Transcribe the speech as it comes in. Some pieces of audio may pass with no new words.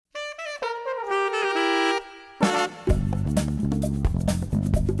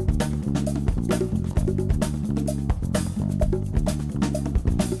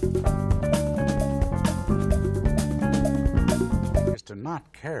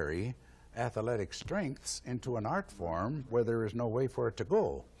carry athletic strengths into an art form where there is no way for it to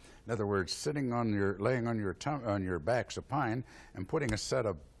go. In other words, laying on your back supine and putting a set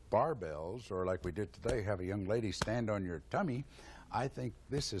of barbells, or like we did today, have a young lady stand on your tummy, I think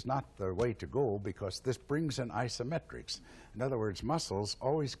this is not the way to go, because this brings in isometrics. In other words, muscles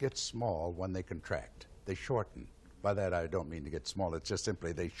always get small when they contract. They shorten. By that I don't mean to get small, it's just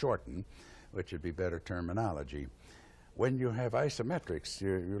simply they shorten, which would be better terminology. When you have isometrics,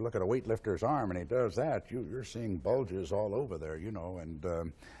 you look at a weightlifter's arm and he does that, you're seeing bulges all over there, you know, and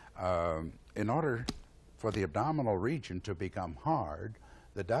in order for the abdominal region to become hard,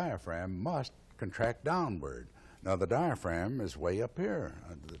 the diaphragm must contract downward. Now the diaphragm is way up here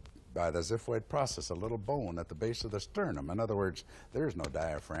by the xiphoid process, a little bone at the base of the sternum. In other words, there's no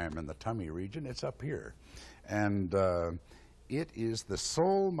diaphragm in the tummy region, it's up here. And it is the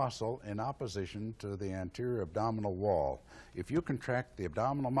sole muscle in opposition to the anterior abdominal wall. If you contract the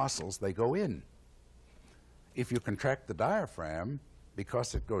abdominal muscles, they go in. If you contract the diaphragm,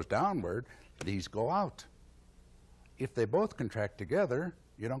 because it goes downward, these go out. If they both contract together,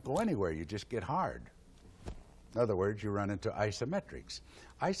 you don't go anywhere, you just get hard. In other words, you run into isometrics.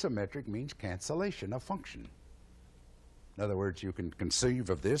 Isometric means cancellation of function. In other words, you can conceive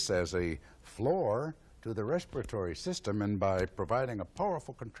of this as a floor to the respiratory system, and by providing a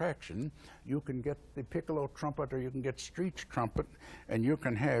powerful contraction, you can get the piccolo trumpet, or you can get Street's trumpet, and you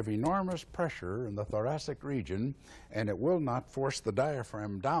can have enormous pressure in the thoracic region, and it will not force the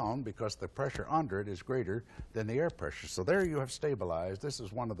diaphragm down because the pressure under it is greater than the air pressure. So there you have stabilized. This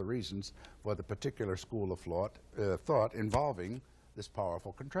is one of the reasons for the particular school of thought involving this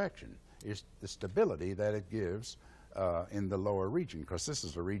powerful contraction, is the stability that it gives in the lower region, because this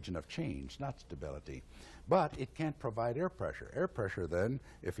is a region of change, not stability. But it can't provide air pressure. Air pressure then,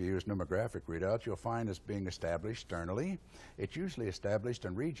 if you use pneumographic readouts, you'll find is being established sternally. It's usually established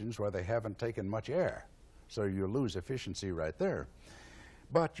in regions where they haven't taken much air, so you lose efficiency right there.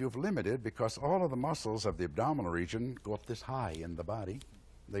 But you've limited, because all of the muscles of the abdominal region go up this high in the body.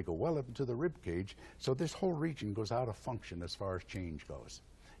 They go well up into the rib cage, so this whole region goes out of function as far as change goes.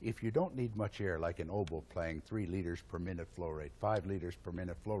 If you don't need much air, like an oboe playing 3 liters per minute flow rate, 5 liters per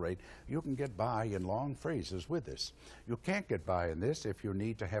minute flow rate, you can get by in long phrases with this. You can't get by in this if you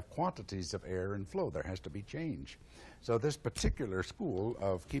need to have quantities of air and flow. There has to be change. So this particular school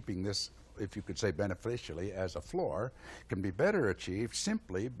of keeping this, if you could say beneficially, as a floor, can be better achieved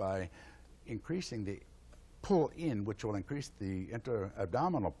simply by increasing the pull in, which will increase the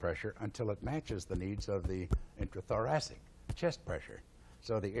intra-abdominal pressure until it matches the needs of the intrathoracic chest pressure.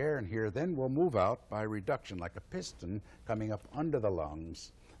 So the air in here then will move out by reduction, like a piston coming up under the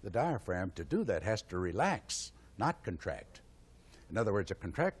lungs. The diaphragm, to do that, has to relax, not contract. In other words, a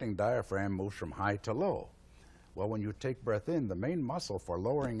contracting diaphragm moves from high to low. Well, when you take breath in, the main muscle for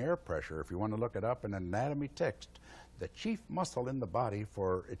lowering air pressure, if you want to look it up in an anatomy text, the chief muscle in the body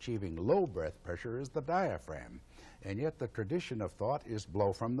for achieving low breath pressure is the diaphragm. And yet the tradition of thought is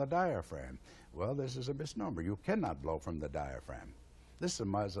blow from the diaphragm. Well, this is a misnomer. You cannot blow from the diaphragm. This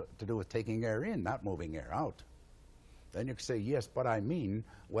has to do with taking air in, not moving air out. Then you can say, yes, but I mean.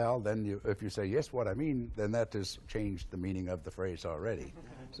 Well, then if you say, yes, what I mean, then that has changed the meaning of the phrase already.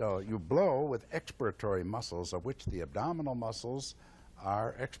 So you blow with expiratory muscles, of which the abdominal muscles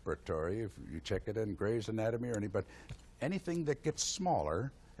are expiratory. If you check it in Gray's Anatomy or but anything that gets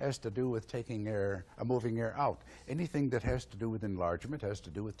smaller has to do with taking air, moving air out. Anything that has to do with enlargement has to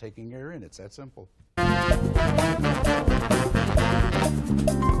do with taking air in. It's that simple.